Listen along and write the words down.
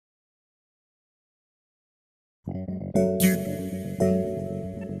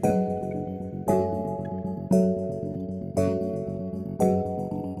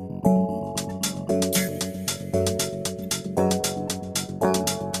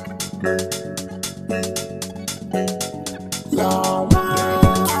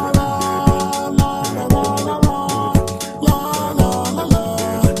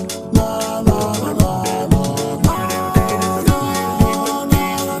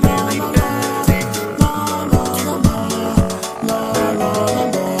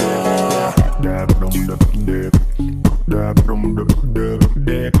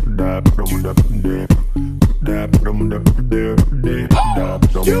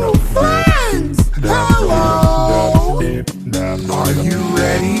You friends! Hello! Are you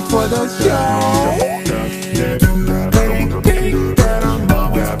ready for the show? They think that I'm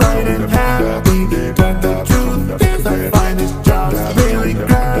always bright and happy, but the truth is I find this job really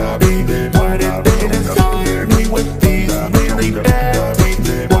crappy. Why did they decide me with these really bad things?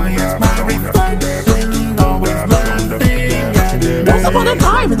 Why is my reflection always laughing at me? Once upon a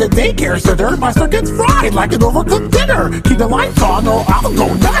time in the daycare center, my stomach gets fried like an overcooked dinner. Keep the lights on or I'll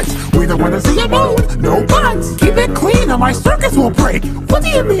go nuts. We don't want to see a move, no buts. Keep it clean or my circus will break. What do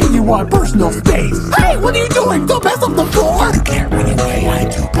you mean you want personal space? Hey, what are you doing? Don't mess up the floor. You can't run away, I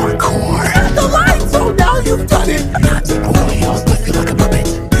do parkour. Turn the lights, so now you've done it. I'm not nobody else, but feel like a puppet.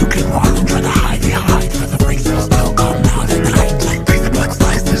 You can run and try to hide behind, but the freaks will still come out at night. Like crazy blood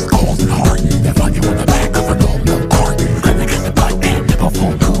slices, cold and hard. They find you on the back of an old milk cart. You're gonna get the butt and nipple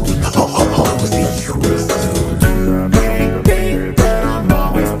full cool. Ho ho ho, see you real soon. They think that I'm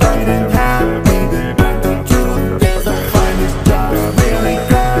always bright and happy, but the truth is I find this job really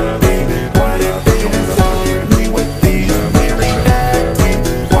crappy. Why did they decide me with these really bad things?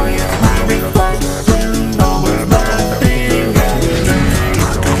 Why is my reflection always laughing at me?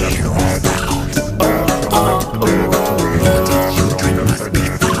 Look at you all sound. Naughty children must be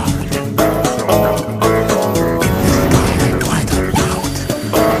found. In this quite loud.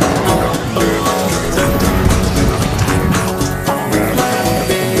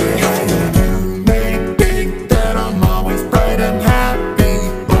 They think that I'm always bright and happy,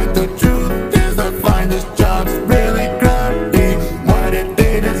 but the truth is I find this job's really crappy. Why did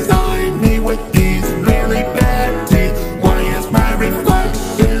they design me with these really bad teeth? Why is my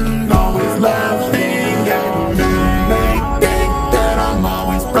reflection always laughing at me? They think that I'm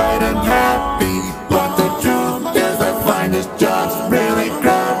always bright and happy, but the truth is I find this job's really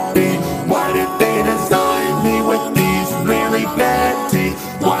crappy. Why did they design me with these really bad teeth?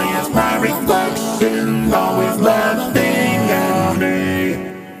 Why is my reflection always